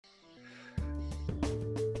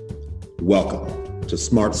Welcome to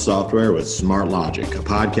Smart Software with Smart Logic, a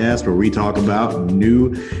podcast where we talk about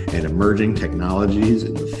new and emerging technologies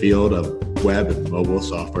in the field of web and mobile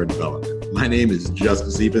software development. My name is Justin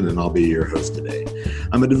Siepin, and I'll be your host today.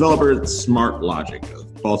 I'm a developer at Smart Logic, a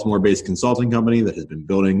Baltimore-based consulting company that has been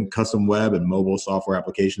building custom web and mobile software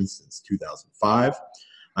applications since 2005.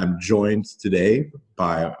 I'm joined today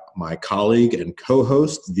by my colleague and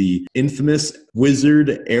co-host, the infamous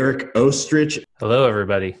wizard, Eric Ostrich. Hello,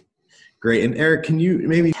 everybody. Great. And Eric, can you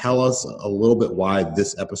maybe tell us a little bit why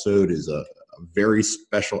this episode is a very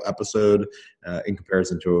special episode in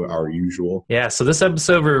comparison to our usual? Yeah, so this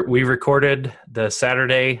episode we recorded the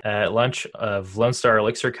Saturday at lunch of Lone Star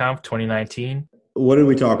ElixirConf 2019. What did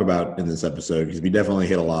we talk about in this episode? Because we definitely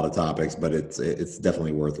hit a lot of topics, but it's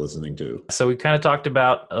definitely worth listening to. So we kind of talked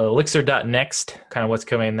about Elixir.next, kind of what's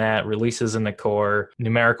coming in that, releases in the core,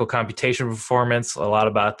 numerical computation performance, a lot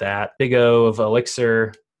about that, Big O of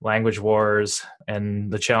Elixir, language wars,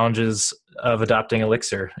 and the challenges of adopting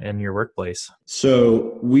Elixir in your workplace.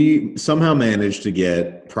 So we somehow managed to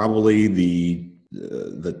get probably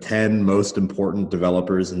the 10 most important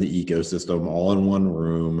developers in the ecosystem all in one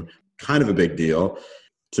room. Kind of a big deal.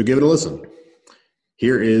 So give it a listen.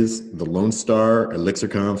 Here is the Lone Star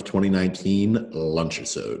ElixirConf 2019 lunch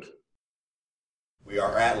episode. We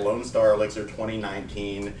are at Lone Star Elixir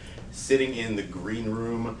 2019, sitting in the green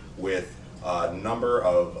room with a number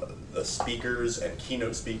of the speakers and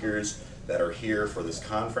keynote speakers that are here for this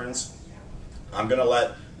conference. I'm going to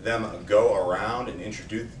let them go around and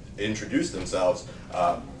introduce themselves,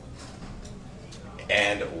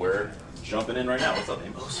 and we're jumping in right now. What's up,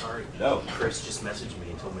 Amy? Oh, sorry. No. Chris just messaged me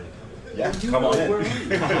and told me to come. Yeah, come on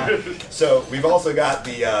in. So we've also got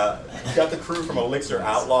the crew from Elixir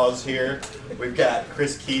Outlaws here. We've got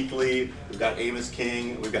Chris Keithley, we've got Amos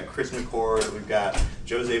King, we've got Chris McCord, we've got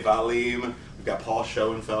Jose Valim, we've got Paul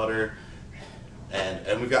Schoenfelder,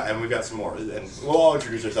 and we've got some more. And we'll all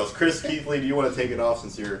introduce ourselves. Chris Keithley, do you want to take it off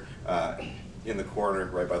since you're in the corner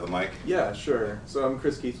right by the mic? Yeah, sure. So I'm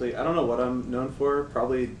Chris Keithley. I don't know what I'm known for.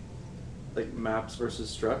 Probably like maps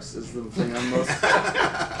versus structs is the thing I'm most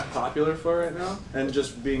popular for right now. And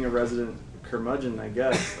just being a resident curmudgeon, I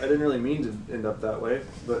guess. I didn't really mean to end up that way,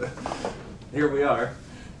 but here we are.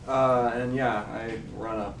 And yeah, I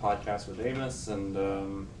run a podcast with Amos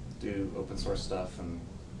and do open source stuff and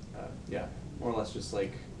yeah, more or less just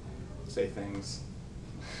like say things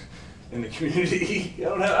in the community. I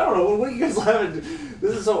don't know. What do you guys laughing?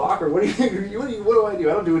 This is so awkward. What do I do?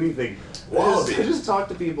 I don't do anything. I just talk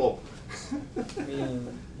to people. I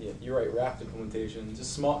mean, yeah, you're right. Raft implementation,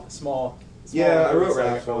 just small. Yeah, I wrote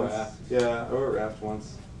Raft once. Yeah, I wrote Raft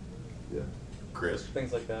once. Yeah. Chris.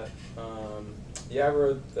 Things like that. Yeah, I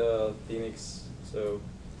wrote Phoenix, so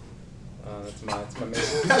that's my main.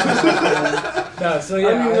 No, so yeah.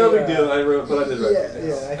 I mean, no big deal. I wrote, but I did write.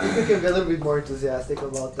 Yeah. I think we can be a little bit more enthusiastic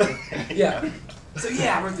about that. Yeah. So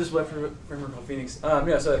yeah, I wrote this web framework called Phoenix.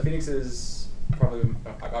 Yeah, so Phoenix is probably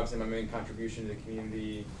obviously my main contribution to the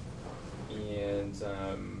community. And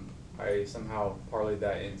I somehow parlayed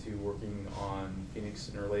that into working on Phoenix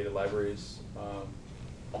and related libraries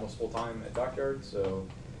almost full time at Dockyard. So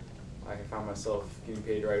I found myself getting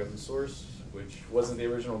paid to write open source, which wasn't the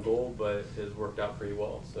original goal, but has worked out pretty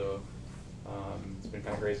well. So it's been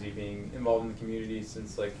kind of crazy being involved in the community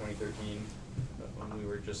since like 2013 when we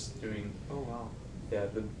were just doing. Oh wow. Yeah,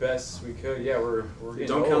 the best we could. Yeah, we're getting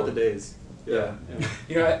Don't old. count the days. Yeah.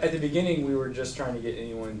 You know, at the beginning, we were just trying to get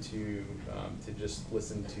anyone to just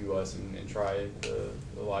listen to us and try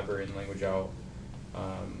the library and language out.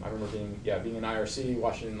 I remember being in IRC,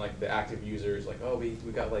 watching like the active users, like, oh, we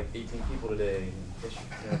got like 18 people today.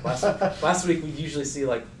 And, last week we usually see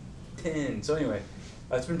like 10. So anyway,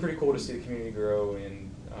 it's been pretty cool to see the community grow and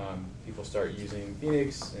people start using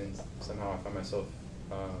Phoenix, and somehow I find myself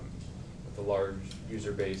with a large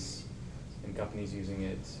user base and companies using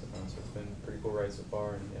it, so it's been a pretty cool ride so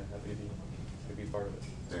far, and yeah, happy to be part of it.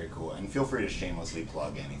 Very cool. And feel free to shamelessly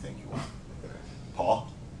plug anything you want. Paul?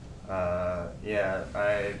 Yeah,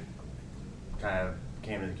 I kind of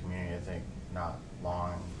came to the community, I think, not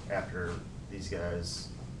long after these guys.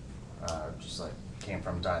 Just like came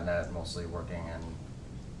from .NET, mostly working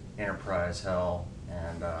in enterprise hell,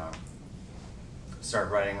 and started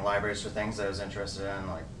writing libraries for things I was interested in,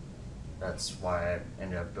 like. That's why I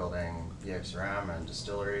ended up building EXRM and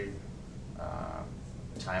Distillery,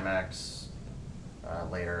 Timex,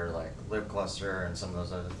 later like libcluster and some of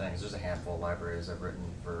those other things. There's a handful of libraries I've written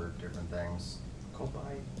for different things.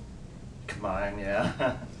 Combine,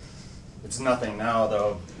 yeah. It's nothing now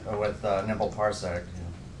though with Nimble Parsec.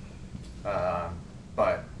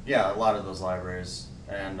 But yeah, a lot of those libraries,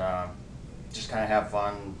 and just kind of have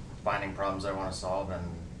fun finding problems I want to solve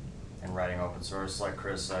and writing open source. Like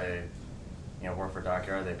Chris, I work for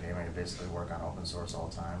Dockyard. They pay me to basically work on open source all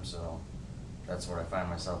the time. So that's what I find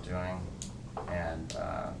myself doing, and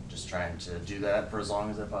just trying to do that for as long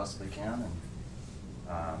as I possibly can,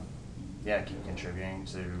 and keep contributing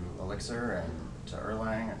to Elixir and to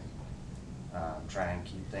Erlang, and try and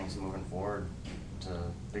keep things moving forward to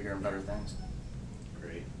bigger and better things.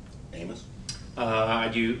 Great. Amos? I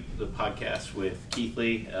do the podcast with Keith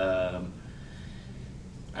Lee.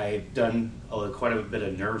 I've done quite a bit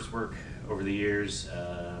of nerves work over the years.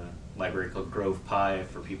 Library called Grove Pi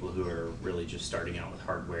for people who are really just starting out with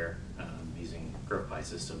hardware using Grove Pi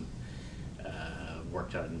system.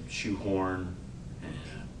 Worked on Shoehorn,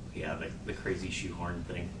 the crazy Shoehorn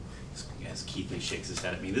thing. As Keith Lee shakes his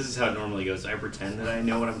head at me, this is how it normally goes. I pretend that I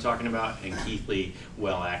know what I'm talking about, and Keith Lee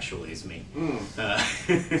actually is me,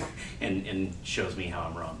 and shows me how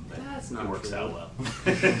I'm wrong. But That's it not works true. out well.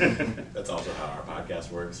 That's also how our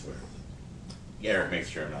podcast works, where Eric makes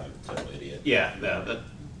sure I'm not a total idiot. Yeah,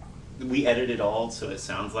 we edit it all so it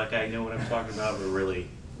sounds like I know what I'm talking about, but really,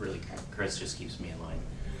 Chris just keeps me in line.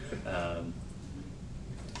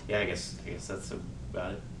 I guess that's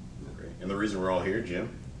about it. Great. And the reason we're all here,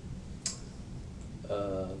 Jim?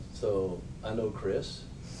 So I know Chris.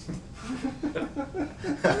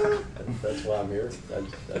 That's why I'm here.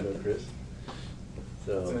 I know Chris.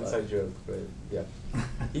 So It's an inside joke, but yeah.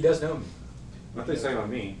 he does know me. I thought you were talking about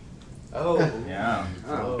me. Oh, Yeah.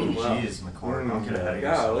 Oh, Jeez, wow. McCord, don't get ahead of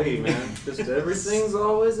yourself. Golly, man. Just everything's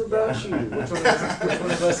always about you. Which one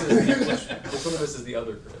of us is the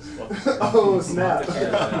other Chris? Oh, snap.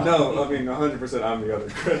 No, I mean 100%. I'm the other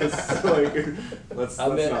Chris. Like, let's I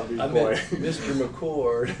met not be I coy. met Mr.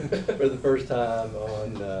 McCord for the first time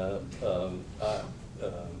on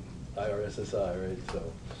IRSSI, right?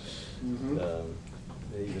 So Mhm.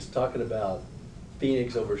 he was talking about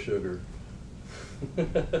Phoenix over sugar.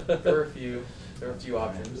 There were a few A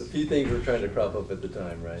options. few things were trying to crop up at the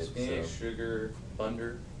time, right? Phoenix, So, Sugar,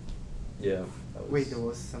 Thunder. yeah. Wait, there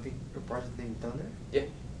was something, a project named Thunder? Yeah.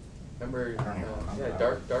 Remember? I don't even remember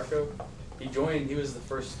that. Darko. He joined. He was the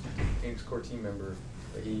first Phoenix core team member.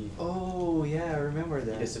 But he Oh, yeah, I remember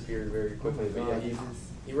that. disappeared very quickly. Oh my But yeah, God, he this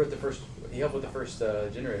is wrote the first. He helped with the first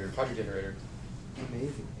project generator.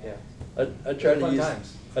 amazing. Yeah. I tried to Fun use.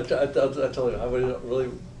 times. I told him I would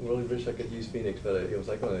really wish I could use Phoenix, but it was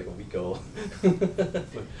like only like a week old.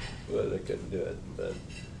 but I couldn't do it.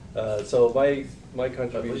 But so my But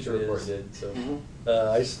contribution Bleacher Report is did. So.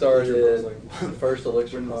 I started Bleacher Report's like- the first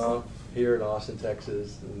Elixir When was Conf here in Austin,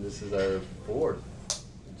 Texas, and this is our fourth.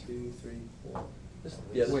 2, 3, 4. This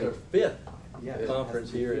is Wait. our fifth Yeah. conference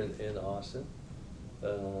Has to be here fifth. in Austin.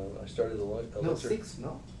 I started Elixir. No, 6,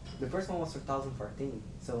 no? The first one was 2014.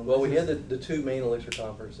 So Well, we this had is- the two main Elixir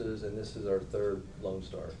conferences, and this is our third Lone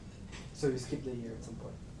Star. So you skipped the year at some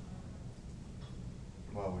point.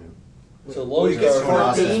 Well, So Well, Lone you get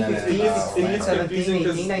Star. 14, and then 15, it's 16, confusing 17,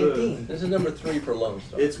 'cause 18, the- 19. This is number 3 for Lone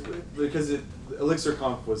Star. It's because Elixir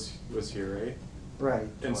Conf was here, right? Right.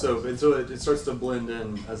 And so it starts to blend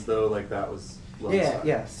in as though like that was Lone Yeah, Star,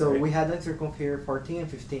 yeah. So right? we had Elixir Conf here 14 and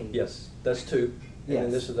 15. Yes, that's 2. And then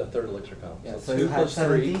Yes. this is the third Elixir Conf. Yeah, so so 2 you had plus 3.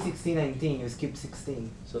 17, 16, 19. You skipped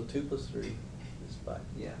 16. So 2 plus 3 is 5.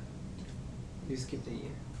 Yeah. You skipped a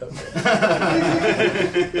year.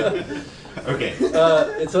 Okay.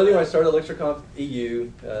 And so anyway, I started ElixirConf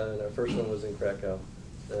EU, and our first one was in Krakow,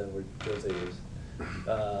 where Jose is.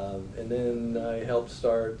 And then I helped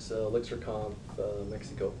start ElixirConf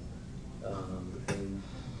Mexico. And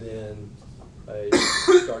then I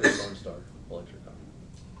started Lone Star ElixirConf.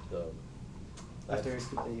 So, After you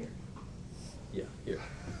skipped a year. yeah, here.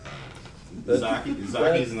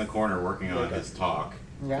 Zaki's in the corner working on his talk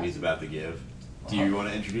Yeah. that he's about to give. Do you want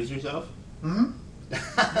to introduce yourself? Hmm?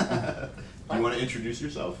 Do you want to introduce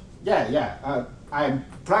yourself? Yeah. I'm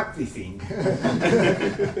practicing.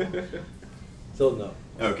 So no.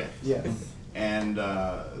 Okay. Yes. And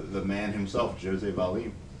the man himself, Jose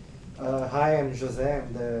Valim. Hi, I'm Jose.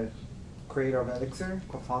 I'm the creator of Elixir,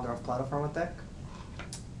 co-founder of Platform Tech.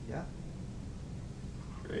 Yeah.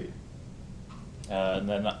 Great. And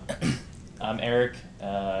then I'm Eric.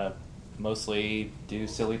 Mostly do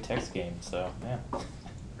silly text games. So yeah.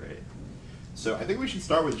 Great. So I think we should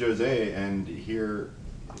start with Jose and hear,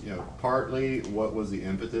 partly what was the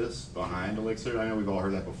impetus behind Elixir. I know we've all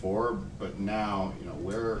heard that before, but now,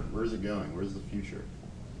 where's it going? Where's the future?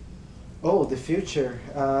 Oh, the future.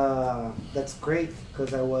 That's great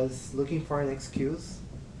because I was looking for an excuse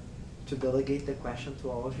to delegate the question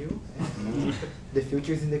to all of you. And the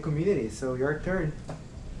future is in the community, so your turn.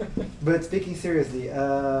 But speaking seriously,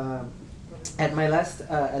 At my last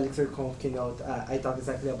ElixirConf keynote, I talked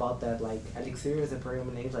exactly about that. Like Elixir is a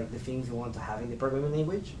programming language, like the things you want to have in the programming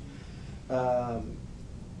language.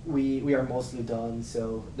 We are mostly done,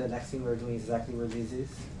 so the next thing we're doing is exactly releases,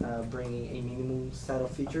 bringing a minimum set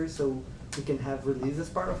of features so we can have release as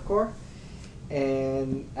part of core.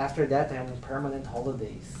 And after that, I'm on permanent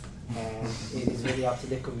holidays, and it is really up to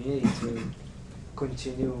the community to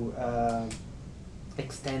continue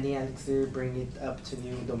extending Elixir, bring it up to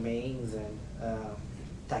new domains, and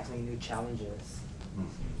tackling new challenges.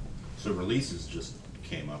 So releases just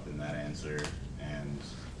came up in that answer, and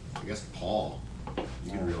I guess Paul,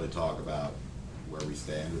 you can really talk about where we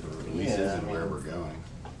stand with the releases and where we're going.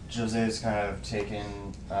 Jose's kind of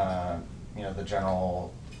taken, the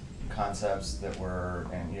general concepts that were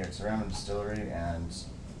in EXRM and Distillery and,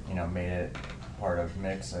 made it part of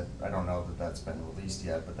Mix. I don't know that that's been released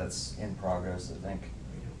yet, but that's in progress, I think.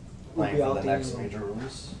 Planning for the next major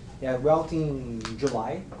release. Yeah, we're out in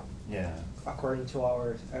July. Yeah. According to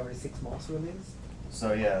our every 6 months release.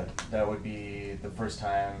 So yeah, that would be the first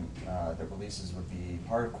time that releases would be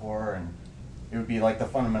part of core, and it would be like the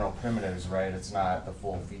fundamental primitives, right? It's not the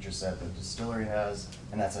full feature set that Distillery has,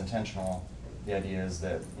 and that's intentional. The idea is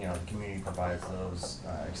that the community provides those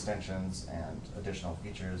extensions and additional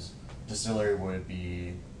features. Distillery would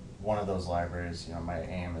be one of those libraries. My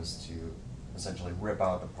aim is to essentially rip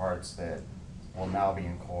out the parts that will now be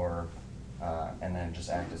in core, and then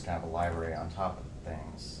just act as kind of a library on top of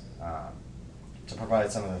things to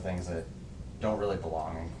provide some of the things that don't really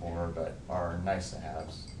belong in core but are nice to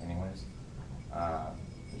haves anyways.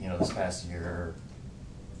 This past year,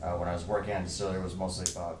 when I was working on Distillery, it was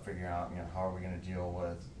mostly about figuring out, how are we going to deal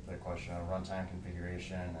with the question of runtime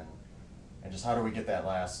configuration and just how do we get that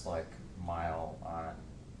last mile on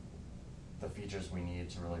the features we need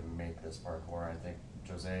to really make this part core. I think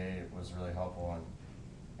Jose was really helpful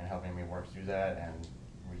in helping me work through that, and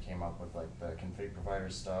we came up with the config provider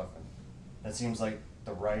stuff, and that seems like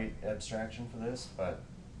the right abstraction for this, but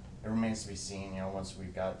it remains to be seen, once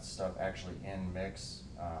we've got stuff actually in Mix,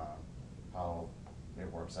 how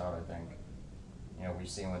it works out. I think, we've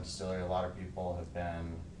seen with Distillery, a lot of people have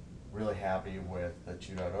been really happy with the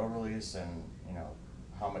 2.0 release and,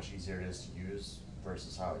 how much easier it is to use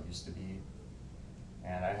versus how it used to be.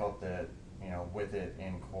 And I hope that, with it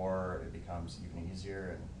in core, it becomes even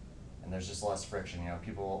easier and there's just less friction.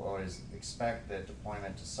 People always expect that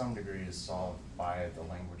deployment to some degree is solved by the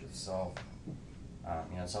language itself.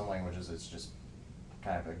 In some languages it's just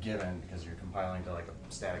kind of a given because you're compiling to a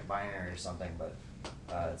static binary or something, but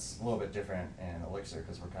it's a little bit different in Elixir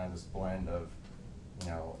because we're kind of this blend of,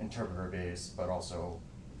 interpreter based, but also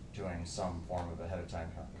doing some form of ahead of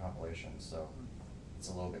time compilation. So it's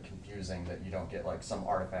a little bit confusing that you don't get some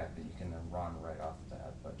artifact that you can then run right off the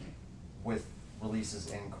bat. But with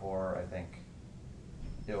releases in core, I think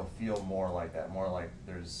it'll feel more like that, more like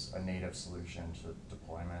there's a native solution to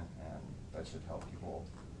deployment, and that should help people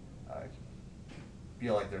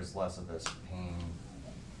feel like there's less of this pain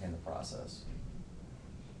in the process.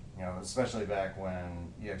 Especially back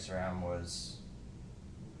when EXRM was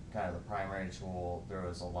kind of the primary tool, there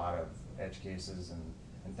was a lot of edge cases and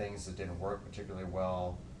things that didn't work particularly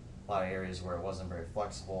well, a lot of areas where it wasn't very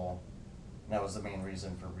flexible. And that was the main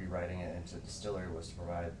reason for rewriting it into Distillery, was to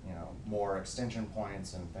provide more extension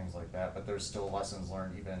points and things like that. But there's still lessons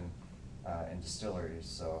learned even in Distillery.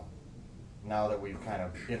 So now that we've kind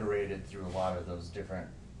of iterated through a lot of those different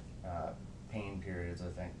pain periods, I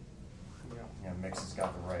think Mix has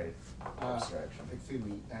got the right abstraction. Excuse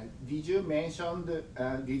me. Did you mention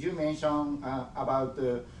about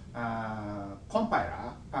the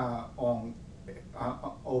compiler on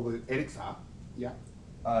of Elixir? Yeah.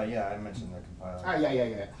 Yeah, I mentioned the compiler.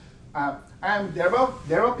 Yeah. I'm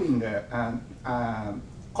developing the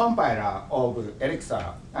compiler of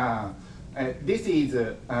Elixir. This is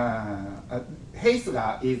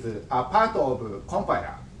Haysga is a part of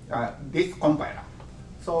compiler. This compiler.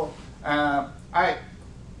 So I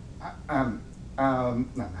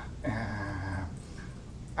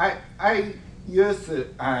use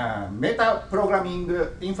meta programming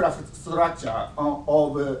infrastructure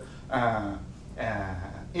of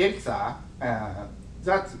Elixir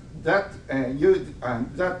that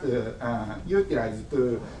utilize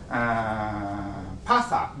to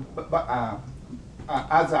parser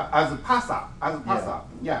as parser.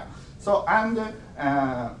 Yeah. So and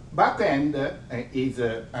backend is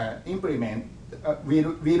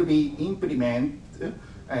will be implemented to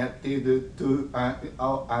as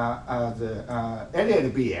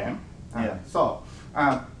LLVM. So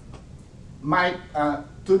my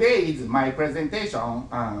today is my presentation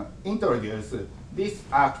introduce this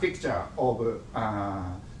architecture of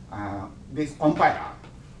this compiler.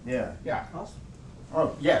 Yeah. Yeah. Awesome.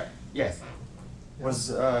 Oh, yeah. Yes. Was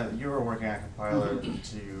you were working on compiler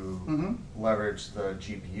to Mhm. leverage the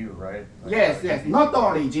GPU, right? Like, Yes. Yes. Not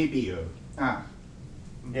only GPU.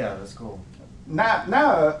 Yeah, that's cool.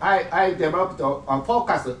 Now I developed a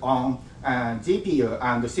focus on GPU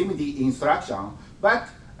and SIMD instruction, but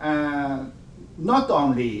not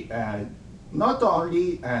only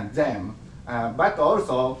them, but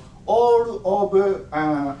also all of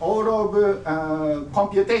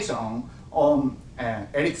computation on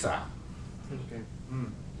Elixir. Okay.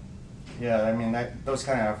 Yeah, I mean those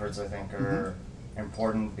kind of efforts I think are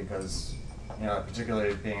important because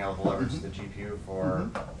particularly being able to leverage the GPU for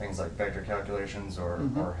things like vector calculations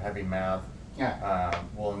or heavy math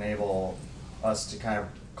will enable us to kind of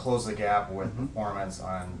close the gap with performance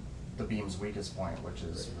on the beam's weakest point, which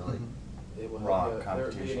is really It will raw help there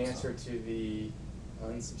would be computation. an answer to the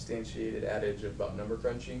unsubstantiated adage about number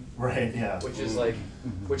crunching, Right. Yeah. which is like,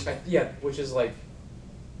 which is like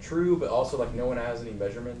true, but also like no one has any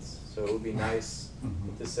measurements, so it would be nice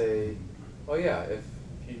to say, oh yeah, if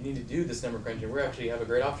you need to do this number crunching, we actually have a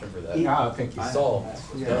great option for that. Yeah, thank you. Solved,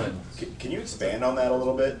 Yeah. done. Can you expand on that a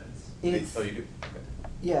little bit? It's, Oh, you do? Okay.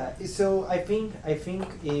 yeah, so I think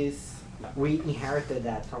is we inherited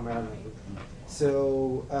that from Erlang.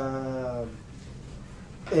 So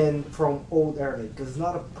and from old Erlang, because it's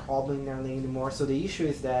not a problem in Erlang anymore. So the issue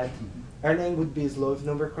is that Erlang would be slow with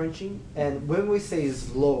number crunching, and when we say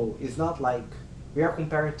slow, it's not like we are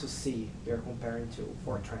comparing to C, we are comparing to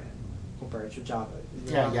Fortran, compared to Java.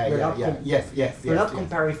 We're not We're not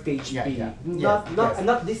comparing with PHP. I'm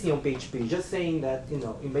not dissing on PHP, just saying that in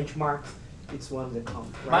benchmarks, it's one that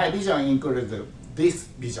comes. Right? My vision includes this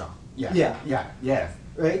vision. Yes.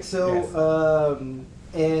 Right. So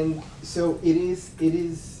and so it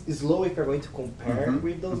is slow if you're going to compare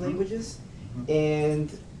with those languages,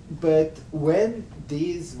 but when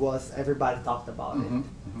this was everybody talked about it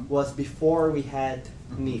was before we had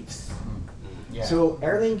NIFs. Yeah. So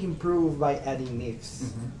Erlang improved by adding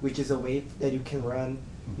NIFs, which is a way that you can run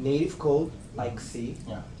native code like C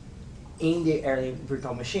in the Erlang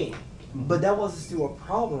virtual machine. But that was still a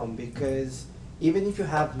problem because even if you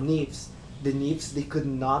have NIFs, the NIFs they could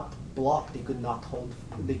not block, they could not hold,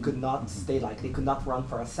 they could not stay they could not run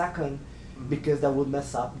for a second because that would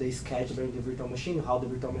mess up the scheduler in the virtual machine, how the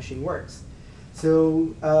virtual machine works.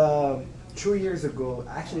 So 2 years ago,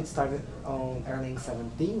 actually it started on Erlang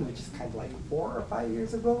 17, which is kind of like 4 or 5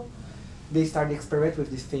 years ago. They started experimenting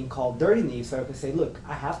with this thing called dirty NIF, so I can say, look,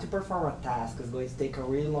 I have to perform a task, it's going to take a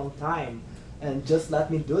really long time, and just let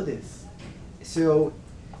me do this. So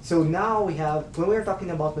now we have, when we're talking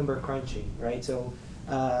about number crunching, right? So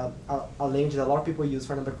a language that a lot of people use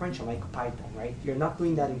for number crunching, like Python, right? You're not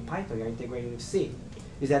doing that in Python, you're integrating with C.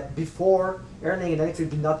 Is that before Erlang and Elixir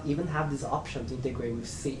did not even have this option to integrate with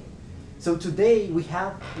C. So today we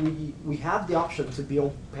have the option to be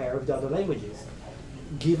on pair with the other languages,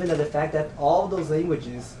 given the fact that all those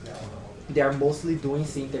languages they are mostly doing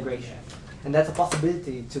C integration, and that's a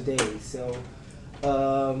possibility today. So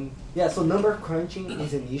so number crunching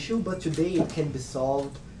is an issue, but today it can be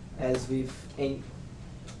solved as you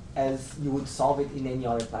would solve it in any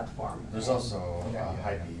other platform. There's also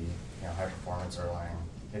high performance Erlang.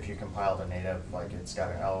 If you compile the native, like it's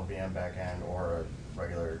got an LLVM backend or a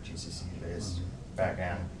regular GCC based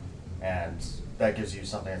backend, and that gives you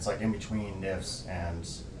something. It's like in between NIFs and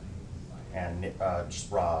just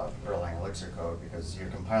raw Erlang Elixir code because you're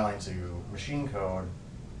compiling to machine code,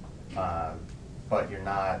 but you're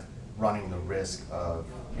not running the risk of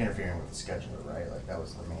interfering with the scheduler, right? Like that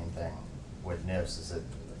was the main thing with NIFs is that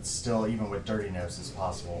it's still, even with dirty NIFs, it's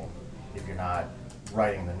possible if you're not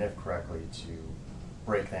writing the NIF correctly to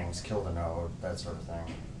break things, kill the node, that sort of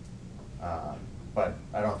thing. But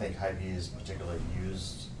I don't think Hy-Vee is particularly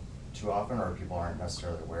used too often, or people aren't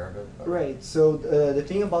necessarily aware of it. But right. So the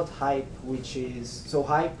thing about Hype,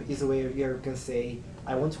 Hype is a way you can say,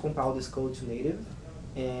 I want to compile this code to native,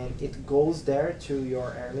 and it goes there to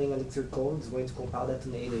your Erlang Elixir code. It's going to compile that to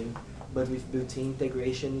native, but with built-in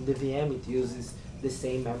integration in the VM, it uses the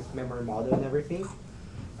same memory model and everything.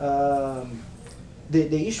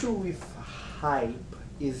 The issue with Hype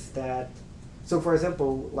is that, so for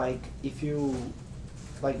example, if you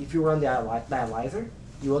run the dialyzer,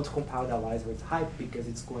 you want to compile the dialyzer with Hype because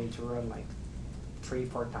it's going to run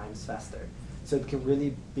 3-4 times faster. So it can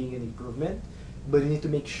really be an improvement, but you need to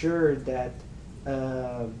make sure that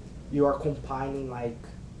you are compiling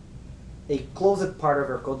a closed part of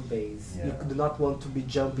your code base. Yeah. You do not want to be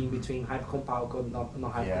jumping between Hype compile code, not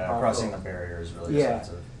Hype compile crossing code. the barrier is really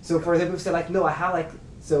expensive. So for example, if you say I have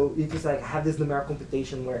so if you say I have this numerical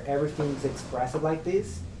computation where everything is expressed like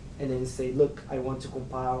this, and then say, look, I want to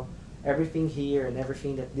compile everything here and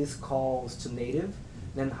everything that this calls to native,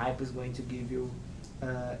 then Hype is going to give you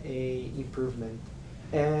a improvement.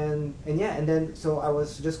 And then so I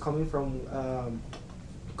was just coming from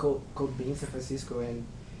CodeBeam San Francisco, and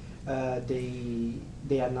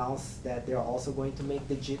they announced that they're also going to make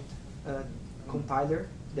the JIT compiler.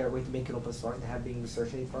 They're going to make it open source. They have been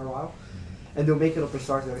researching it for a while, and they'll make it open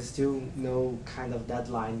source. There is still no kind of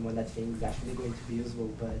deadline when that thing is actually going to be usable,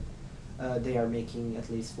 but they are making at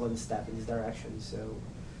least one step in this direction. So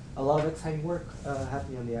a lot of exciting work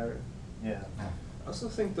happening on the area. Yeah. I also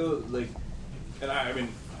think though, like, and I mean,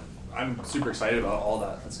 I'm super excited about all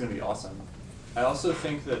that. That's going to be awesome. I also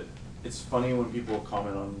think that it's funny when people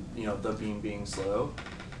comment on, you know, the Beam being slow,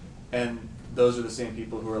 and those are the same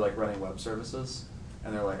people who are like running web services,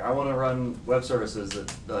 and they're like, I want to run web services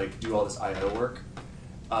that like do all this I/O work,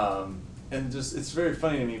 and just it's very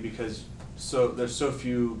funny to me because there's so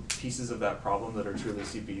few pieces of that problem that are truly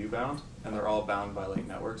CPU bound, and they're all bound by like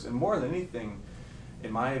networks. And more than anything,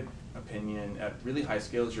 in my opinion, at really high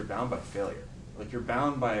scales, you're bound by failure. Like you're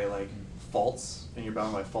bound by like faults, and you're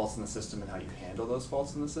bound by faults in the system and how you handle those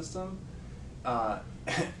faults in the system.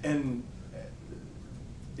 And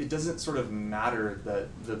it doesn't sort of matter that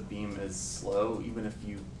the Beam is slow, even if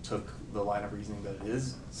you took the line of reasoning that it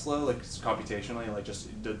is slow, like computationally, like just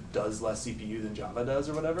does less CPU than Java does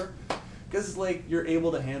or whatever. Because like you're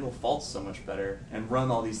able to handle faults so much better and run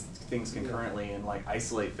all these things concurrently and like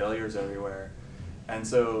isolate failures everywhere. And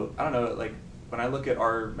so I don't know, like when I look at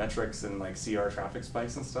our metrics and like see our traffic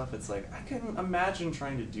spikes and stuff, it's like I couldn't imagine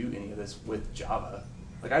trying to do any of this with Java.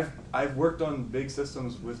 Like I've worked on big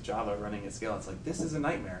systems with Java running at scale. It's like this is a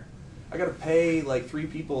nightmare. I got to pay like 3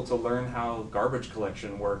 people to learn how garbage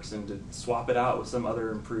collection works and to swap it out with some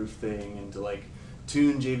other improved thing and to like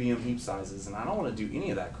tune JVM heap sizes, and I don't want to do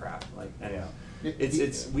any of that crap. Like, anyhow,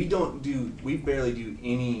 we barely do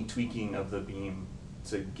any tweaking of the Beam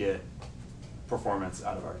to get performance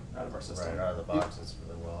out of our system. Right out of the box, it's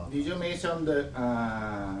really well. Did you mention the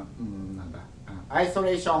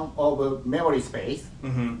isolation of memory space?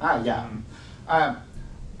 Mm-hmm. Yeah.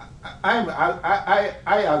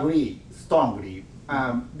 I agree strongly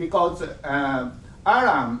because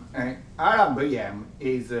ARM VM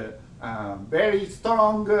is very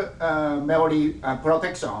strong memory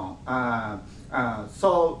protection.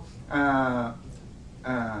 So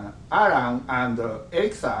ARM and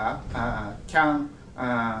Elixir can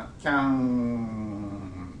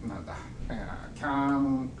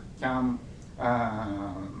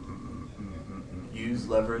use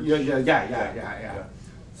leverage. Yeah.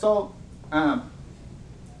 So,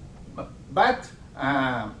 but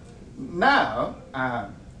now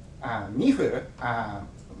NIF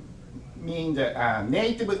means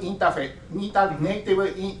native interface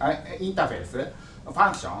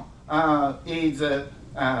function is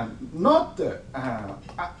not.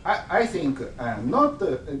 I think not.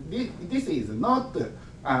 This is not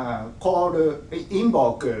called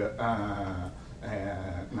invoke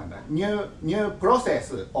new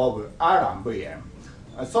process of ARM VM.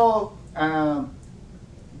 So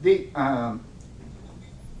the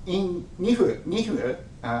in NIF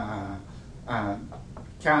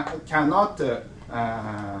cannot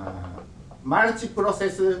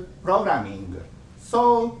multi-process programming.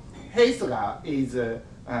 So Haskell is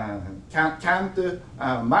can't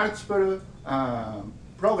multiple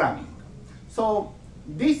programming. So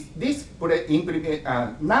this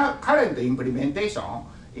now current implementation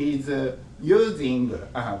is using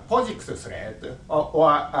POSIX thread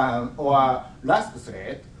or Rust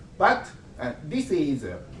thread, but this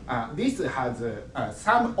has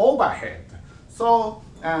some overhead. So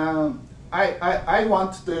I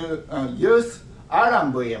want to use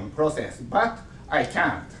ARM VM process, but I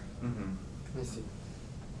can't. Mm-hmm. I see.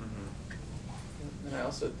 Mm-hmm. And I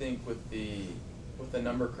also think with the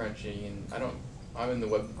number crunching, and I'm in the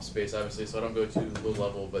web space obviously, so I don't go too low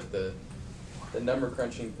level, but the number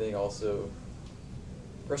crunching thing also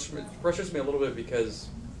pressures me a little bit, because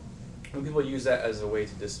when people use that as a way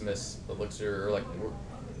to dismiss Elixir, or like,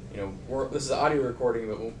 this is audio recording,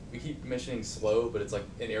 but we keep mentioning slow, but it's like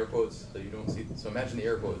in air quotes, so you don't see. So imagine the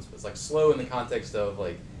air quotes. It's like slow in the context of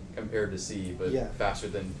like compared to C, but faster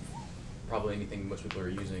than probably anything most people are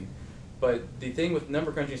using. But the thing with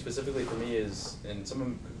number crunching specifically for me is, and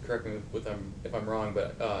someone could correct me if I'm wrong,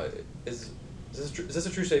 but is this a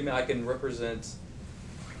true statement? I can represent,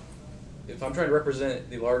 if I'm trying to represent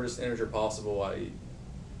the largest integer possible,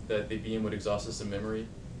 that the Beam would exhaust system memory.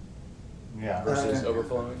 Yeah. Versus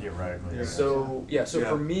overflowing. Theoretically. So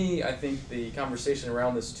for me, I think the conversation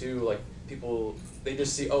around this too, like people, they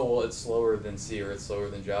just see, oh well, it's slower than C or it's slower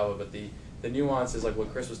than Java, but the the nuance is like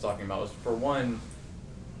what Chris was talking about. Was for one,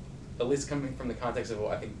 at least coming from the context of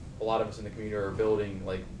what I think a lot of us in the community are building,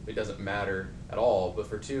 like it doesn't matter at all. But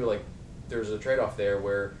for two, like there's a trade-off there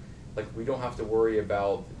where like we don't have to worry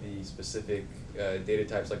about the specific data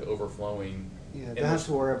types like overflowing. Yeah, And don't have there's-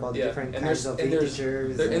 to worry about the different and kinds there's- of and there's-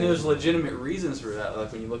 integers. and there's legitimate reasons for that.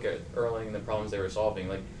 Like when you look at Erlang and the problems they were solving,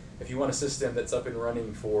 like if you want a system that's up and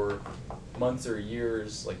running for months or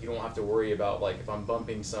years, like you don't have to worry about like if I'm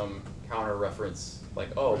bumping some counter reference,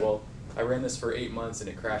 like oh well, I ran this for 8 months and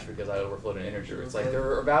it crashed because I overflowed an integer. It's like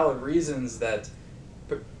there are valid reasons to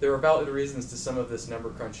some of this number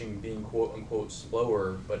crunching being quote unquote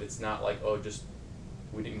slower, but it's not like oh just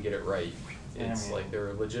we didn't get it right. It's like there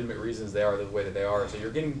are legitimate reasons they are the way that they are. So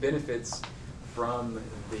you're getting benefits from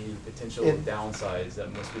the potential downsides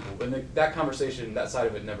that most people. And that conversation, that side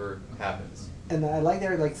of it, never happens. And I like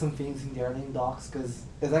there are like some things in the Erlang docs because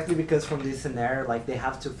from this scenario like they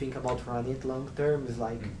have to think about running it long term. Is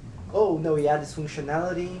like, oh no, we add this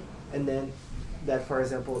functionality, and then that for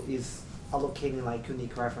example is allocating like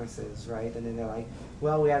unique references, right? And then they're like,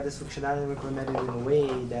 well, we have this functionality implemented in a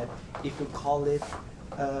way that if we call it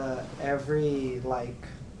every like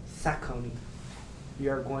second,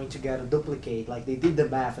 you're going to get a duplicate. Like they did the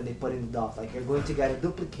math and they put in the doc. Like you're going to get a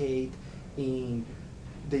duplicate in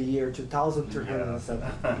the year 2307.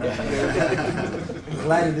 I'm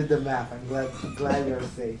glad you did the math. I'm glad you're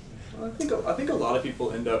safe. Well, I think a lot of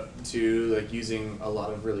people end up too like using a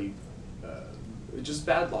lot of really just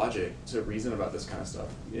bad logic to reason about this kind of stuff.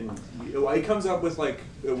 And it comes up with like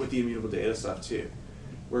with the immutable data stuff too,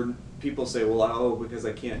 where people say, well, because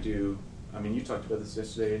I can't do. I mean, you talked about this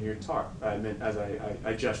yesterday in your talk. I meant as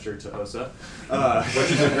I gestured to OSA,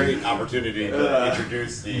 which is a great opportunity to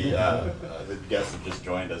introduce the guests that just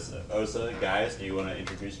joined us. OSA, Gaius, do you want to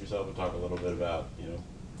introduce yourself and talk a little bit about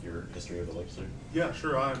your history of Elixir? Yeah,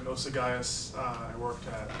 sure. I'm Osa Gaius. I worked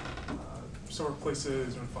at several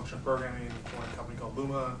places doing functional programming. Joined a company called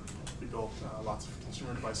Luma. We built lots of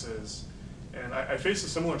consumer devices, and I faced a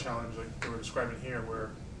similar challenge like they were describing here,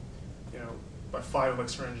 where by 5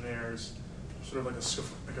 Elixir engineers, sort of like a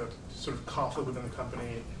sort of conflict within the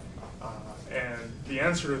company, and the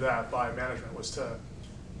answer to that by management was to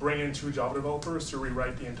bring in 2 Java developers to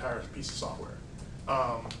rewrite the entire piece of software.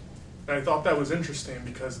 And I thought that was interesting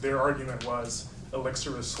because their argument was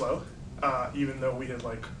Elixir is slow, even though we had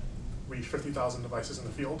reached 50,000 devices in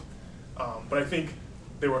the field. But I think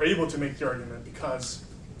they were able to make the argument because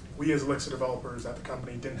we as Elixir developers at the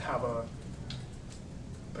company didn't have a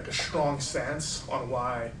strong stance on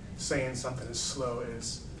why saying something is slow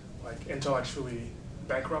is intellectually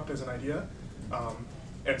bankrupt as an idea,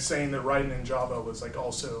 and saying that writing in Java was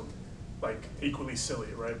also equally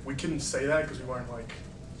silly, right? We couldn't say that because we weren't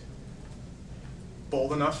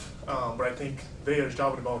bold enough, but I think they as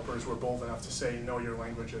Java developers were bold enough to say no, your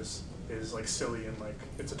language is silly and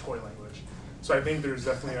it's a toy language. So I think there's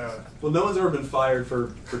definitely a no one's ever been fired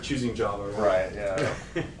for choosing Java, right? Right. Yeah.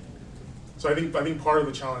 So I think part of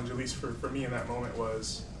the challenge, at least for me in that moment,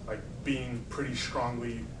 was being pretty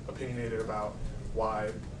strongly opinionated about why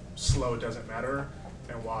slow doesn't matter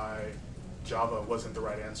and why Java wasn't the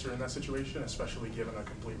right answer in that situation, especially given a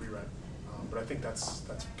complete rewrite. But I think that's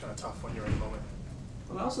kind of tough when you're in the moment.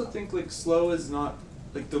 Well, I also think slow is not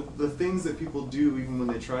the things that people do even when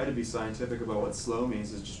they try to be scientific about what slow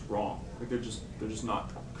means is just wrong. They're just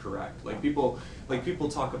not correct. People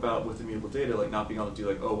talk about with immutable data not being able to do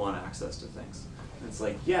O1 access to things. And it's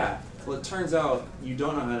well, it turns out you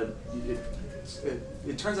don't know how to.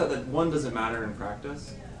 It turns out that one doesn't matter in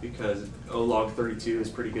practice because log 32 is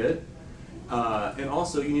pretty good, and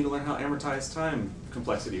also you need to learn how amortized time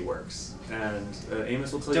complexity works. And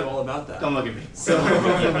Amos will tell you all about that. Don't look at me. So,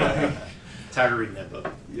 tired of reading that book.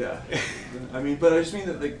 Yeah, I mean, but I just mean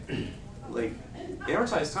that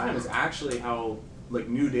amortized time is actually how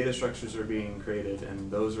new data structures are being created, and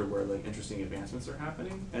those are where interesting advancements are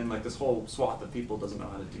happening. And this whole swath of people doesn't know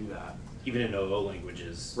how to do that. Even in OO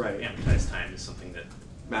languages, right. Amortized time is something that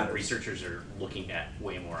matters. Researchers are looking at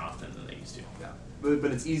way more often than they used to. Yeah,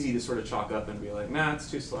 but it's easy to sort of chalk up and be nah, it's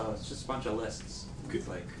too slow. It's just a bunch of lists.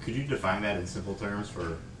 Could you define that in simple terms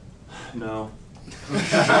for? No.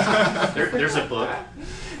 There's a book.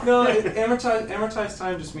 No, amortized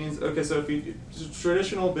time just means so if you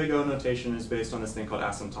traditional big O notation is based on this thing called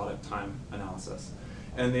asymptotic time analysis,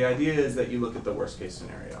 and the idea is that you look at the worst case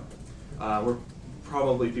scenario. We're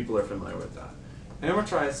probably people are familiar with that.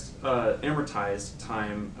 Amortized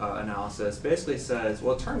time analysis basically says,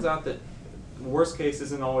 well, it turns out that the worst case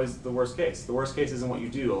isn't always the worst case. The worst case isn't what you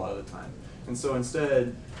do a lot of the time. And so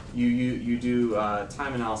instead, you do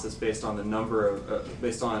time analysis based on the number of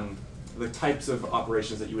based on the types of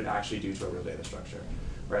operations that you would actually do to a real data structure,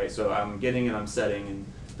 right? So I'm getting and I'm setting, and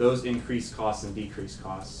those increase costs and decrease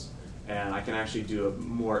costs. And I can actually do a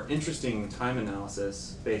more interesting time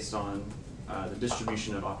analysis based on the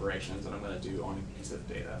distribution of operations that I'm going to do on a piece of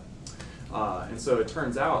data. And so it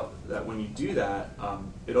turns out that when you do that,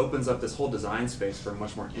 it opens up this whole design space for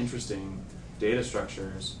much more interesting data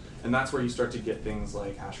structures. And that's where you start to get things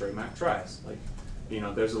like hash rate map tries. Like, you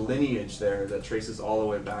know, there's a lineage there that traces all the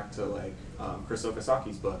way back to like Chris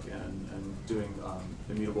Okasaki's book and doing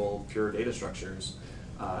immutable pure data structures.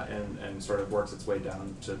 And sort of works its way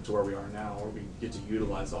down to where we are now, where we get to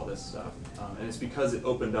utilize all this stuff. And it's because it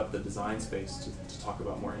opened up the design space to talk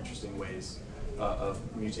about more interesting ways of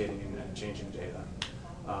mutating and changing data,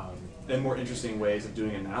 and more interesting ways of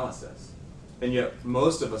doing analysis. And yet,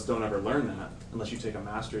 most of us don't ever learn that unless you take a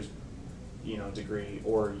master's, degree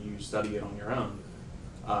or you study it on your own.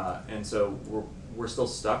 And so we're still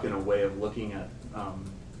stuck in a way of looking at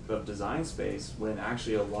the design space when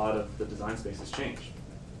actually a lot of the design space has changed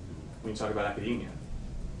when you talk about academia.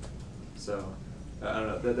 So, I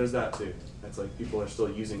don't know, there's that too. It's like people are still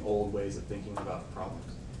using old ways of thinking about problems.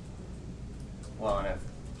 Well, and if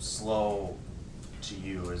slow to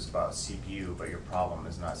you is about CPU, but your problem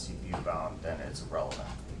is not CPU bound, then it's irrelevant.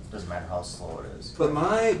 Doesn't matter how slow it is. But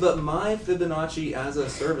my Fibonacci as a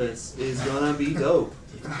service is gonna be dope.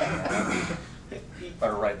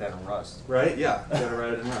 Better write that in Rust. Right? Yeah, you gotta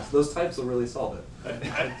write it in Rust. Those types will really solve it.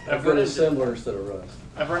 I've run assembler instead of Rust.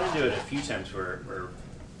 I've run into it a few times where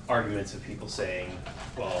arguments of people saying,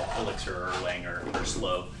 well, Elixir or Erlang are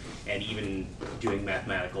slow, and even doing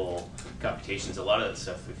mathematical computations, a lot of that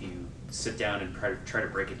stuff, if you sit down and try to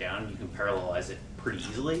break it down, you can parallelize it pretty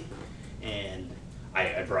easily. And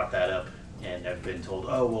I brought that up, and I've been told,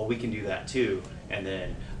 oh, well, we can do that too. And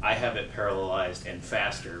then I have it parallelized and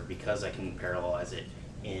faster because I can parallelize it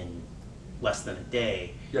in less than a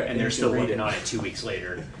day, yeah, and they're still working on it 2 weeks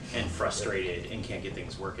later and frustrated and can't get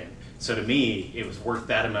things working. So to me, it was worth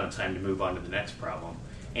that amount of time to move on to the next problem.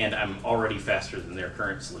 And I'm already faster than their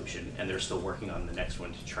current solution, and they're still working on the next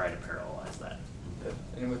one to try to parallelize that.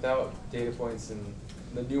 And without data points and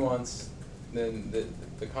the nuance, then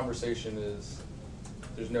the conversation is,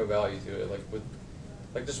 there's no value to it.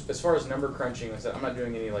 Like just as far as number crunching, like I said, I'm not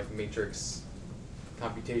doing any like matrix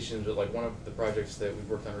computations, but like one of the projects that we've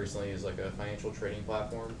worked on recently is like a financial trading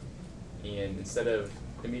platform. And instead of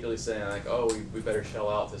immediately saying like, oh, we better shell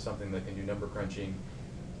out to something that can do number crunching,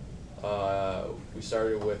 we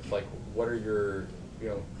started with like, what are your,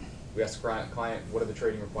 we asked the client, what are the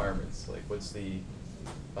trading requirements? Like, what's the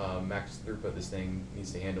max throughput this thing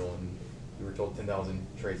needs to handle? And we were told 10,000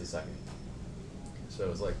 trades a second. So it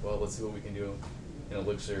was like, well, let's see what we can do in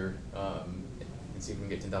Elixir and see if we can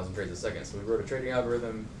get 10,000 trades a second. So we wrote a trading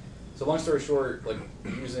algorithm. So long story short, like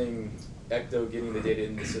using Ecto, getting the data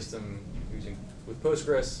in the system with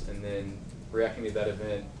Postgres, and then reacting to that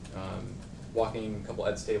event, walking a couple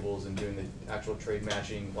EDS tables and doing the actual trade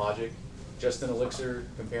matching logic just in Elixir,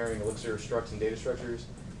 comparing Elixir structs and data structures.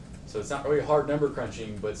 So it's not really hard number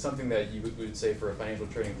crunching, but something that you would say for a financial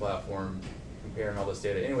trading platform, comparing all this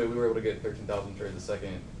data. Anyway, we were able to get 13,000 trades a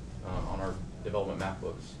second on our development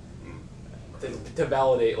MacBooks to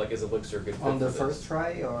validate, like, is Elixir a good fit on the for this? first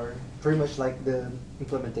try, or pretty much like the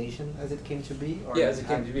implementation as it came to be? Or Yeah, as it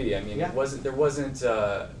came to be. I mean, yeah. there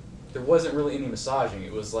wasn't really any massaging.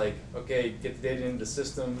 It was like, okay, get the data into the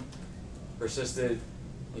system, persist it,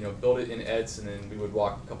 build it in EDS, and then we would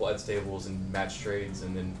walk a couple EDS tables and match trades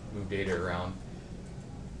and then move data around.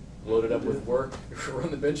 Load it up with work,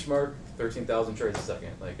 run the benchmark, 13,000 trades a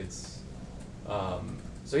second. Like it's,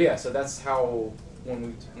 so that's how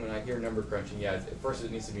when I hear number crunching, yeah, at first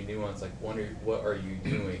it needs to be nuanced. Like, what are you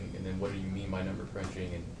doing, and then what do you mean by number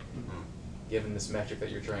crunching, and given this metric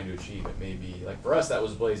that you're trying to achieve, it may be like for us that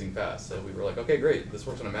was blazing fast. So we were like, okay, great, this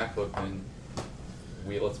works on a MacBook, then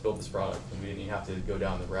let's build this product, and we didn't even have to go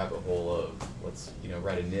down the rabbit hole of let's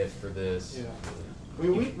write a NIF for this. Yeah. I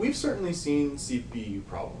mean, we've certainly seen CPU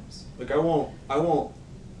problems. Like I won't,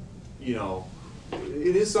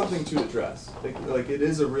 it is something to address. Like it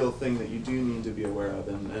is a real thing that you do need to be aware of,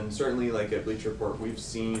 and certainly like at Bleacher Report, we've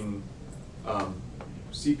seen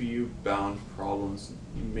CPU bound problems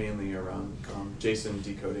mainly around JSON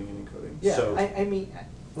decoding and encoding. Yeah, so, I mean,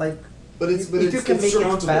 like, but if you can make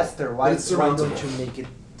it faster, why don't you make it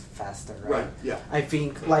faster, right? Right, yeah. I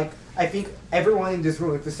think everyone in this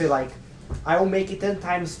room, if you say like, I will make it 10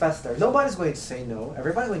 times faster, nobody's going to say no.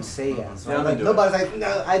 Everybody's going to say yes. Right? Yeah, Like, nobody's like,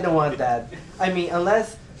 no, I don't want that. I mean,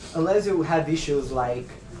 unless you have issues like,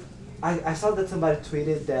 I saw that somebody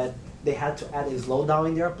tweeted that they had to add a slowdown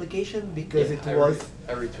in their application because I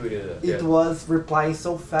retweeted it. It was replying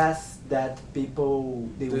so fast that people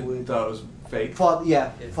they would thought it was fake. thought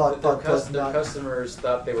Their was not. customers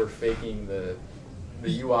thought they were faking the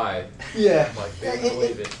UI. Yeah. Like they didn't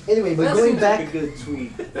believe it. Anyway, but That going seems back, like a good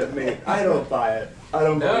tweet that made. I don't buy it. I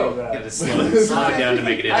don't No. believe that. Gotta slow it down to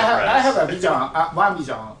make it I have enterprise. a vision, one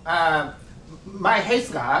vision. My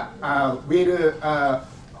Heska will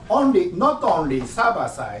not only server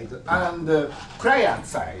side and client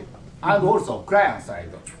side, and also client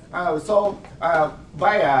side. So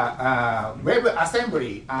via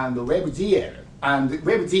WebAssembly and WebGL and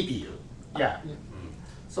WebGPU. Yeah.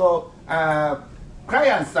 So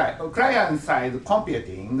client side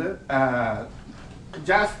computing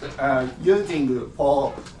just using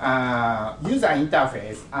for user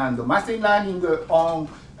interface and machine learning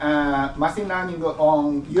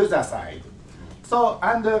on user side. So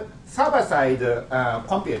and server side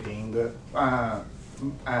computing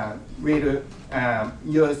will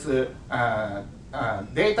use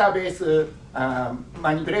database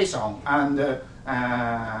manipulation and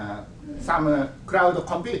some cloud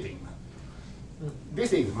computing.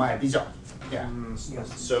 This is my vision. Yeah.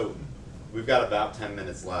 So we've got about 10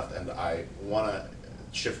 minutes left, and I want to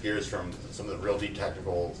shift gears from some of the real deep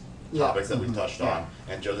technical topics that we've touched on.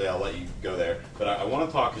 And Jose, I'll let you go there. But I want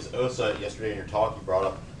to talk, because Osa, yesterday in your talk, you brought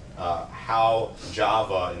up how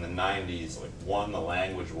Java in the 90s won the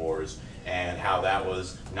language wars, and how that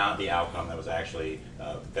was not the outcome that was actually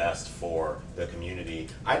best for the community.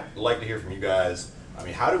 I'd like to hear from you guys. I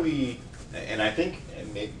mean, how do we, and I think,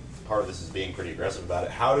 and maybe part of this is being pretty aggressive about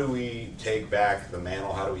it, how do we take back the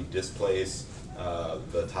mantle? How do we displace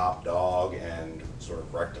the top dog and sort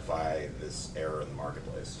of rectify this error in the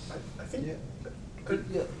marketplace? I think.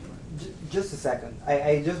 Yeah, just a second.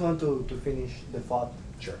 I just want to finish the thought.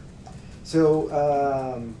 Sure. So,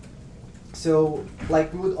 so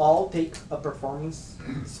like we would all take a performance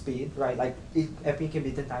speed, right? Like everything can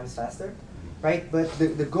be 10 times faster, right? But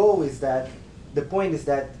the goal is that, the point is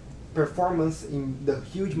that performance in the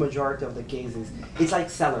huge majority of the cases, it's like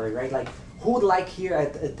salary, right? Like who would like here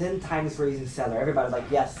at a 10 times raising salary? Everybody's like,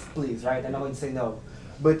 yes, please, right? And no one say no.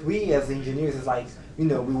 But we as engineers is like, we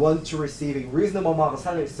want to receive a reasonable amount of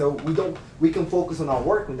salary, so we can focus on our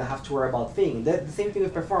work. We don't have to worry about things. The same thing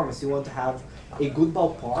with performance. You want to have a good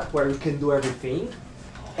ballpark where you can do everything,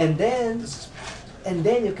 and then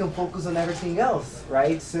you can focus on everything else,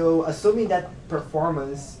 right? So assuming that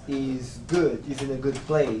performance is good, is in a good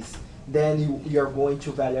place, then you're going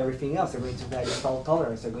to value everything else. You're going to value fault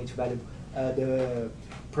tolerance. You're going to value the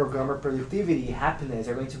programmer productivity, happiness.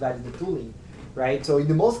 You're going to value the tooling. Right, so in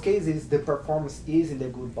the most cases, the performance is in the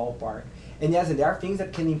good ballpark. And yes, and there are things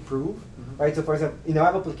that can improve, right? So for example, in a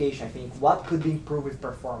web application, I think what could be improved with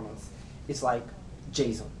performance? It's like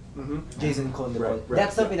JSON, JSON code. Right,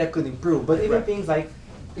 That's something that could improve. But even things like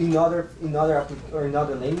in other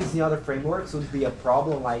languages, in other frameworks, would be a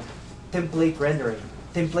problem like template rendering.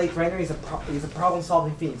 Template rendering is a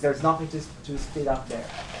problem-solving thing. There's nothing to speed up there.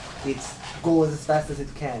 It's go as fast as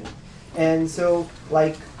it can, and so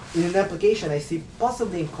like. In an application, I see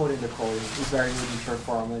possibly encoding the code is very good in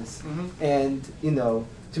performance, and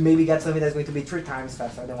to maybe get something that's going to be 3 times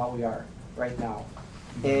faster than what we are right now,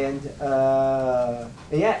 and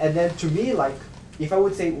then to me, like, if I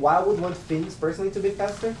would say why I would want things personally to be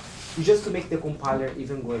faster, is just to make the compiler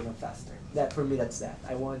even go even faster. That for me, that's that.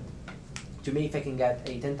 I want, to me, if I can get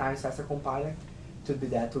a 10 times faster compiler, to be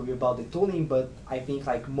that, to be about the tooling. But I think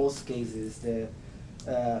like most cases, the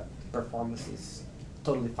performance is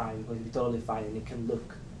totally fine, going to be totally fine, and you can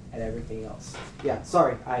look at everything else. Yeah,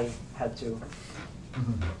 sorry, I had to.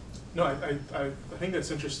 No, I think that's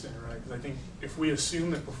interesting, right? Because I think if we assume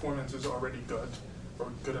that performance is already good or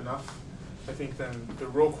good enough, I think then the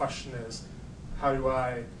real question is, how do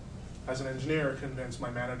I, as an engineer, convince my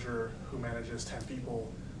manager who manages 10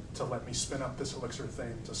 people to let me spin up this Elixir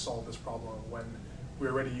thing to solve this problem when we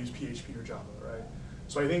already use PHP or Java, right?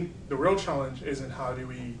 So I think the real challenge isn't how do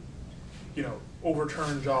we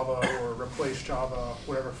overturn Java or replace Java,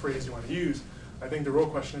 whatever phrase you want to use. I think the real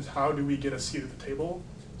question is how do we get a seat at the table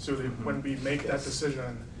so that when we make that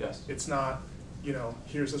decision, it's not,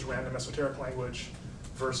 here's this random esoteric language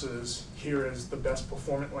versus here is the best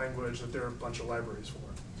performant language that there are a bunch of libraries for.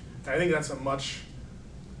 And I think that's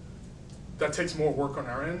that takes more work on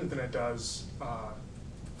our end than it does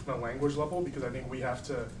from a language level, because I think we have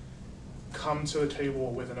to come to the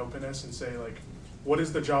table with an openness and say, like, what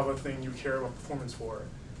is the Java thing you care about performance for?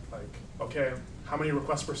 Like, okay, how many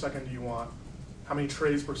requests per second do you want? How many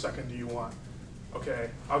trades per second do you want?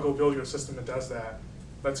 Okay, I'll go build you a system that does that.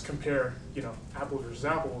 Let's compare, apples versus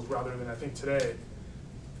apples, rather than, I think today,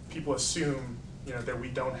 people assume, that we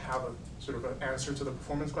don't have a sort of an answer to the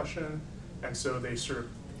performance question, and so they sort of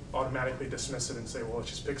automatically dismiss it and say, well, let's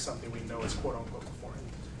just pick something we know is quote unquote performing.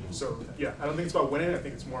 So yeah, I don't think it's about winning. I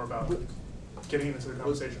think it's more about getting into the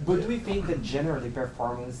conversation. But do we think that generally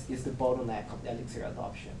performance is the bottleneck of Elixir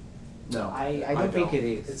adoption? No, I don't think it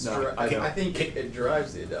is. It's No, I think it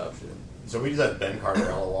drives the adoption. So we just had Ben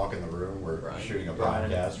Cardarella walk in the room. We're Right. shooting a Right.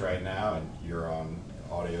 podcast right now, and you're on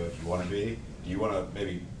audio if you want to be. Do you want to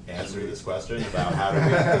maybe answer this question about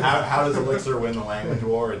how does Elixir win the language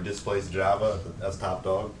war and displace Java as top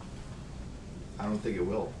dog? I don't think it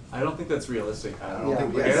will. I don't think that's realistic. I don't Yeah.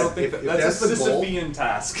 think, Yeah, I don't think if that's that's a the goal- Sisyphean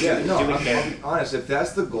task. Yeah, no, Do we I'll care? be honest. If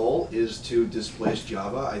that's the goal, is to displace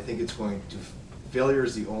Java, I think it's going to. Failure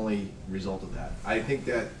is the only result of that. I think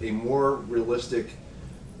that a more realistic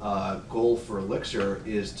goal for Elixir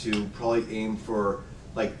is to probably aim for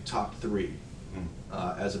like top 3,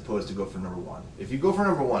 as opposed to go for number 1. If you go for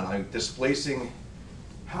number 1, like displacing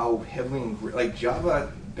how heavily like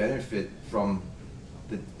Java benefit from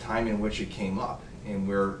the time in which it came up and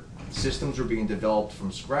where systems were being developed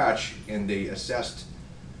from scratch and they assessed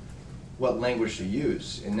what language to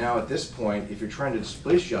use. And now at this point, if you're trying to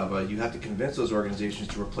displace Java, you have to convince those organizations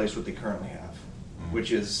to replace what they currently have,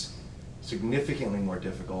 which is significantly more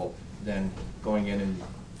difficult than going in and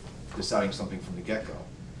deciding something from the get-go.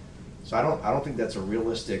 So I don't think that's a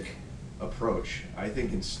realistic approach. I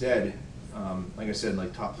think instead, like I said,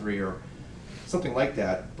 like top 3 or something like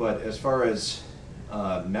that. But as far as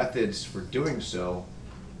methods for doing so,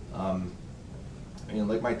 I mean,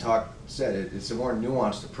 like my talk said, it's a more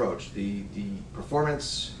nuanced approach. The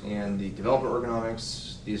performance and the developer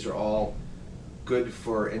ergonomics, these are all good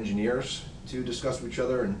for engineers to discuss with each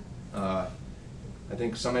other. And I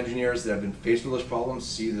think some engineers that have been faced with those problems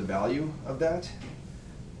see the value of that.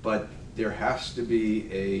 But there has to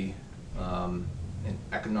be an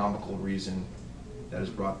economical reason that is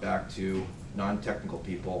brought back to non-technical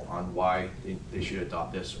people on why they should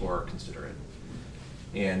adopt this or consider it.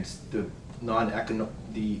 And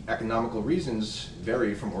the economical reasons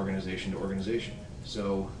vary from organization to organization.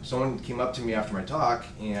 So someone came up to me after my talk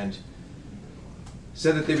and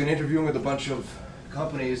said that they've been interviewing with a bunch of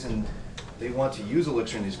companies and they want to use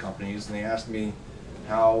Elixir in these companies, and they asked me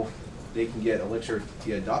how they can get Elixir to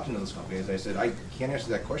get adopted into those companies. I said, I can't answer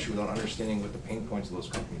that question without understanding what the pain points of those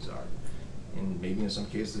companies are. And maybe in some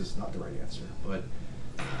cases it's not the right answer, but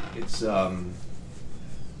it's, I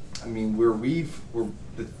mean,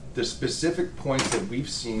 the specific points that we've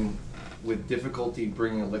seen with difficulty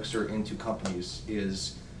bringing Elixir into companies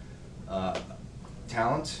is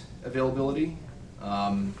talent availability,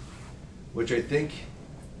 which I think,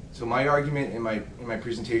 so my argument in my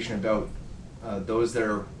presentation about those that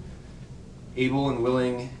are able and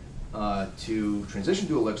willing to transition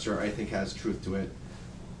to Elixir, I think has truth to it.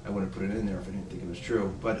 I wouldn't put it in there if I didn't think it was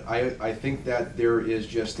true. But I think that there is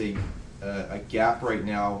just a gap right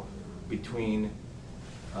now between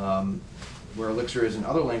where Elixir is in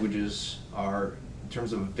other languages are in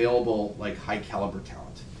terms of available like high caliber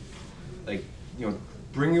talent. Like, you know,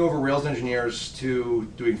 bringing over Rails engineers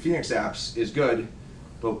to doing Phoenix apps is good,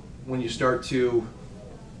 but when you start to,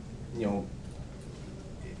 you know,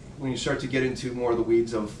 when you start to get into more of the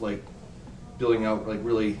weeds of like building out like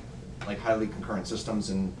really like highly concurrent systems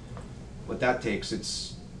and what that takes,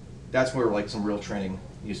 that's where like some real training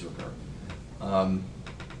needs to occur.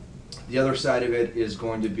 The other side of it is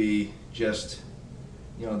going to be just,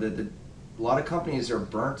 you know, a lot of companies are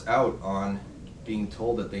burnt out on being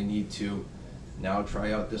told that they need to now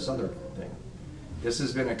try out this other thing. This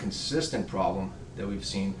has been a consistent problem that we've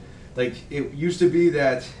seen. Like, it used to be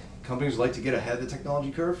that companies like to get ahead of the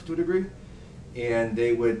technology curve to a degree, and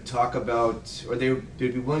they would talk about, or they'd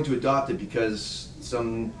be willing to adopt it because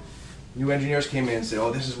some new engineers came in and said,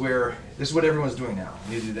 oh, this is what everyone's doing now,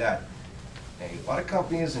 we need to do that. And a lot of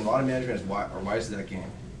companies and a lot of management are wise to that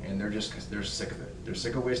game, and they're sick of it. They're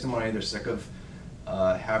sick of wasting money, they're sick of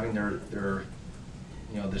having their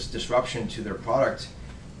you know, this disruption to their product,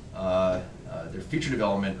 their feature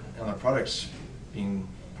development and their products being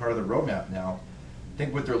part of the roadmap now. I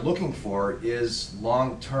think what they're looking for is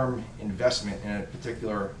long-term investment in a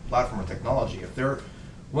particular platform or technology. If they're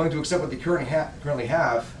willing to accept what they currently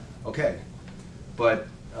have, okay. But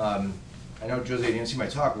I know, Jose, didn't see my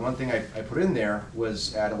talk. One thing I put in there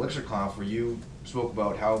was at ElixirConf, where you spoke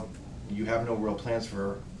about how you have no real plans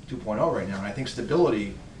for 2.0 right now. And I think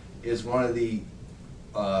stability is one of the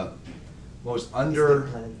most under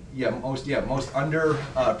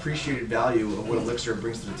appreciated value of what Elixir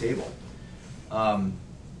brings to the table. And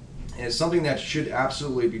it's something that should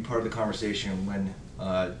absolutely be part of the conversation when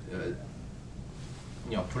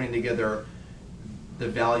you know, putting together the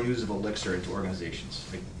values of Elixir into organizations.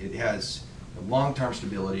 Like, it has long-term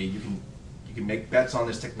stability. You You can make bets on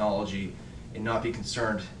this technology and not be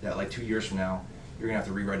concerned that like 2 years from now you're gonna have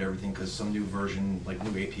to rewrite everything because some new version, like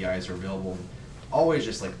new APIs are available. Always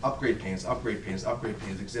just like upgrade pains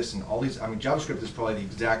exist in all these. I mean, JavaScript is probably the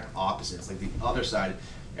exact opposite. It's like the other side.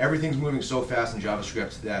 Everything's moving so fast in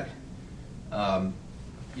JavaScript that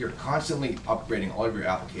you're constantly upgrading all of your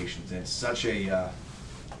applications, and it's such a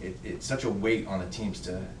it's such a weight on the teams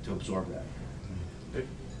to absorb that.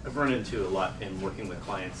 I've run into a lot in working with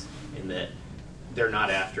clients in that they're not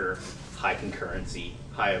after high concurrency,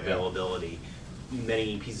 high availability.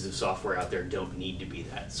 Many pieces of software out there don't need to be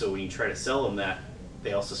that. So when you try to sell them that,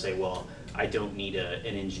 they also say, well, I don't need an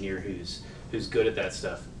engineer who's good at that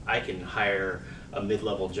stuff. I can hire a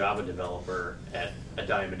mid-level Java developer at a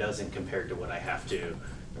dime a dozen compared to what I have to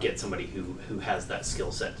get somebody who has that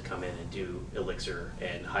skill set to come in and do Elixir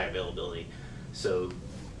and high availability. So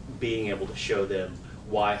being able to show them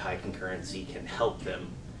why high concurrency can help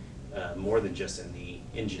them more than just in the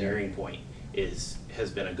engineering point has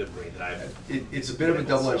been a good way that I've. It's a bit of a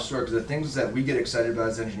double-edged sword because the things that we get excited about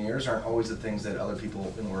as engineers aren't always the things that other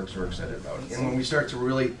people in Works are excited about. And when we start to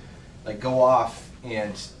really like go off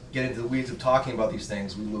and get into the weeds of talking about these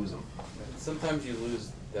things, we lose them. Sometimes you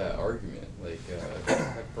lose that argument, like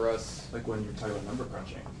for us. Like when you're talking about number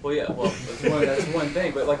crunching. Well, yeah, well that's one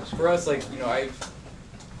thing, but like for us, like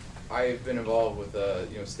I've been involved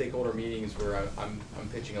with stakeholder meetings where I'm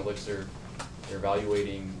pitching Elixir. They're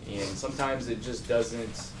evaluating, and sometimes it just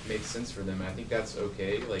doesn't make sense for them, and I think that's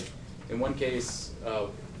okay. Like in one case,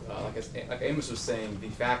 like Amos was saying, the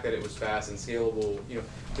fact that it was fast and scalable,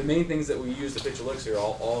 the main things that we used to pitch Elixir,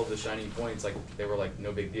 all of the shining points, like they were like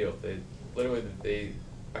no big deal. They literally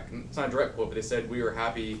it's not a direct quote, but they said we were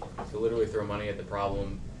happy to literally throw money at the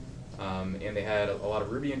problem, and they had a lot of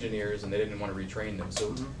Ruby engineers, and they didn't want to retrain them.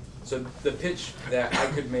 So the pitch that I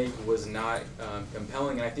could make was not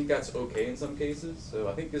compelling, and I think that's okay in some cases. So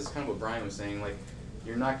I think this is kind of what Brian was saying, like,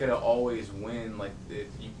 you're not going to always win. Like,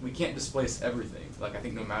 we can't displace everything. Like, I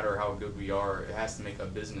think no matter how good we are, it has to make a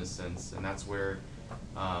business sense, and that's where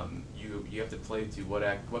you have to play to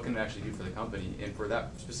what can it actually do for the company. And for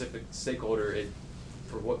that specific stakeholder,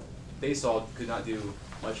 for what they saw, could not do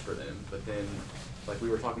much for them. But then, like we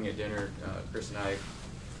were talking at dinner, Chris and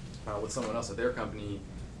I, with someone else at their company,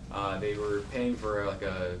 they were paying for like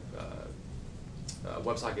a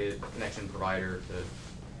WebSocket connection provider,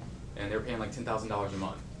 and they were paying like $10,000 a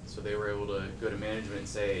month. So they were able to go to management and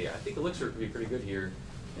say, I think Elixir could be pretty good here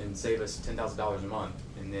and save us $10,000 a month.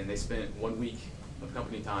 And then they spent 1 week of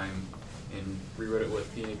company time and rewrote it with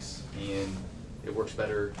Phoenix, and it works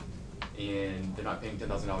better, and they're not paying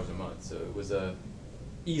 $10,000 a month. So it was a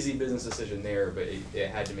easy business decision there, but it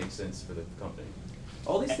had to make sense for the company.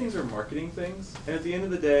 All these things are marketing things, and at the end of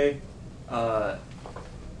the day,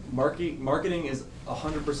 marketing is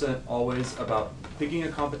 100% always about picking a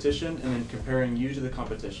competition and then comparing you to the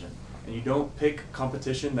competition. And you don't pick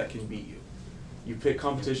competition that can beat you. You pick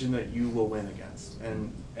competition that you will win against,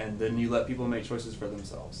 and then you let people make choices for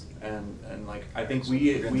themselves. And like I think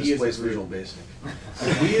we as a Visual group, Basic.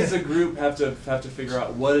 we as a group have to figure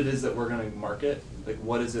out what it is that we're going to market. Like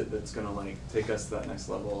what is it that's going to like take us to that next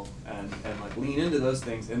level, and like lean into those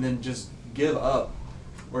things, and then just give up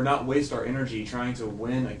or not waste our energy trying to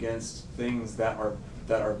win against things that are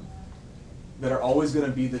always going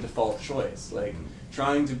to be the default choice. Like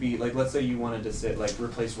trying to be like, let's say you wanted to say like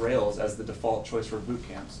replace Rails as the default choice for boot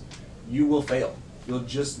camps, you will fail. You'll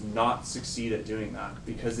just not succeed at doing that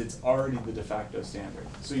because it's already the de facto standard.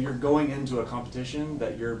 So you're going into a competition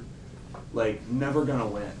that you're like never gonna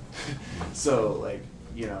win. So like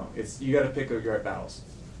you got to pick your battles.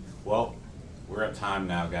 Well, we're at time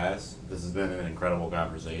now, guys. This has been an incredible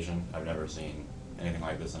conversation. I've never seen anything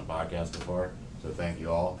like this in a podcast before, so thank you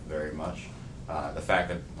all very much. The fact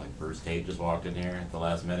that like Bruce Tate just walked in here at the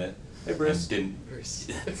last minute. Hey Bruce. Bruce.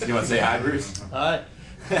 You want to say hi, Bruce? Hi.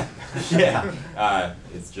 Yeah.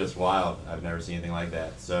 It's just wild. I've never seen anything like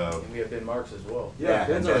that. So. And we have Ben Marks as well. Yeah,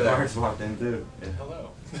 Ben's Ben over there. Marks walked in too.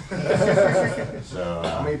 Hello. So.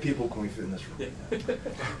 How many people can we fit in this room?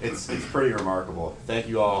 It's pretty remarkable. Thank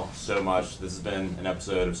you all so much. This has been an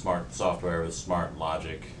episode of Smart Software with Smart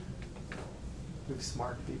Logic. With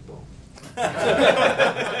smart people. We do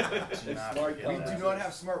not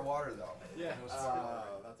have smart water though. Yeah.